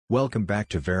Welcome back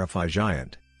to Verify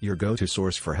Giant, your go-to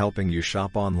source for helping you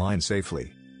shop online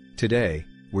safely. Today,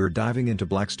 we're diving into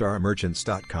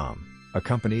BlackStarMerchants.com, a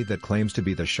company that claims to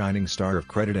be the shining star of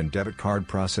credit and debit card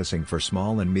processing for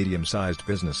small and medium-sized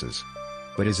businesses.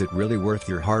 But is it really worth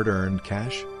your hard-earned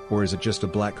cash, or is it just a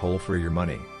black hole for your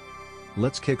money?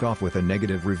 Let's kick off with a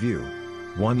negative review.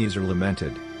 One user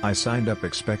lamented, "I signed up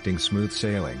expecting smooth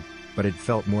sailing, but it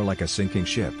felt more like a sinking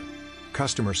ship.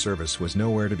 Customer service was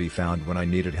nowhere to be found when I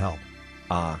needed help."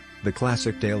 The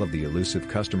classic tale of the elusive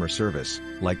customer service,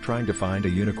 like trying to find a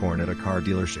unicorn at a car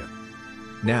dealership.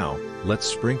 Now, let's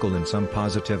sprinkle in some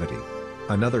positivity.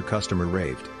 Another customer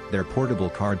raved, "Their portable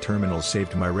card terminal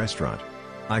saved my restaurant.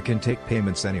 I can take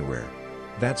payments anywhere."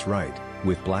 That's right,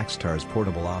 with Blackstar's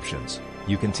portable options,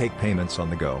 you can take payments on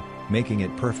the go, making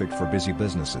it perfect for busy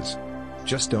businesses.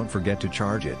 Just don't forget to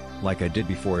charge it, like I did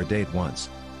before a date once.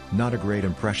 Not a great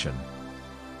impression.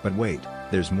 But wait,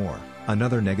 there's more.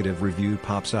 Another negative review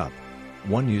pops up.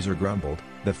 One user grumbled,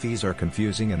 "The fees are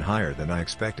confusing and higher than I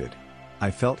expected. I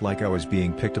felt like I was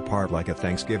being picked apart like a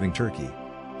Thanksgiving turkey."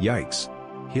 Yikes.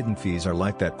 Hidden fees are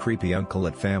like that creepy uncle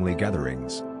at family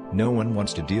gatherings. No one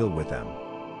wants to deal with them.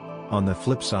 On the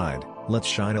flip side, let's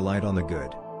shine a light on the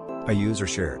good. A user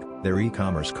shared, "Their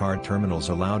e-commerce card terminals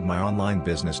allowed my online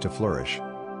business to flourish.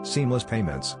 Seamless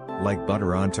payments, like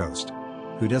butter on toast.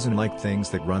 Who doesn't like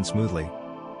things that run smoothly?"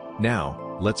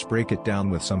 Now, let's break it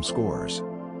down with some scores.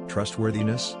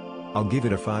 Trustworthiness? I'll give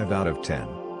it a 5 out of 10.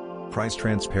 Price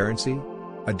transparency?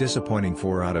 A disappointing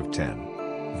 4 out of 10.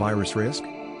 Virus risk?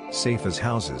 Safe as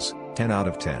houses, 10 out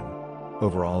of 10.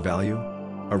 Overall value?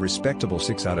 A respectable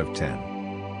 6 out of 10.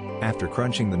 After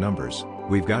crunching the numbers,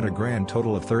 we've got a grand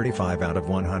total of 35 out of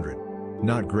 100.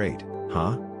 Not great,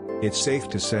 huh? It's safe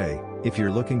to say, if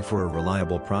you're looking for a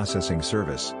reliable processing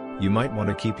service, you might want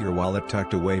to keep your wallet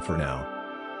tucked away for now.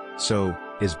 So,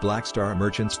 is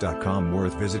BlackStarMerchants.com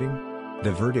worth visiting?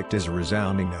 The verdict is a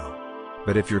resounding no.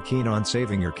 But if you're keen on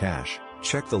saving your cash,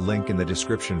 check the link in the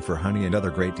description for honey and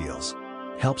other great deals.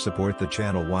 Help support the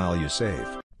channel while you save.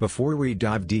 Before we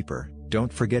dive deeper,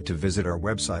 don't forget to visit our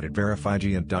website at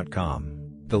VerifyGiant.com.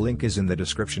 The link is in the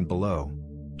description below.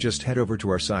 Just head over to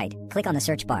our site, click on the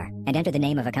search bar, and enter the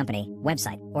name of a company,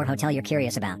 website, or hotel you're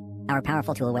curious about. Our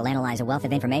powerful tool will analyze a wealth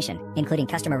of information, including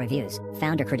customer reviews,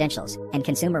 founder credentials, and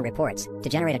consumer reports, to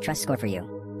generate a trust score for you.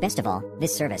 Best of all,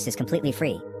 this service is completely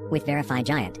free. With Verify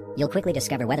Giant, you'll quickly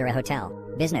discover whether a hotel,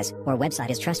 business, or website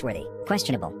is trustworthy,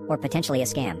 questionable, or potentially a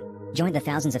scam. Join the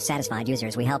thousands of satisfied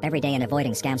users we help every day in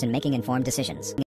avoiding scams and making informed decisions.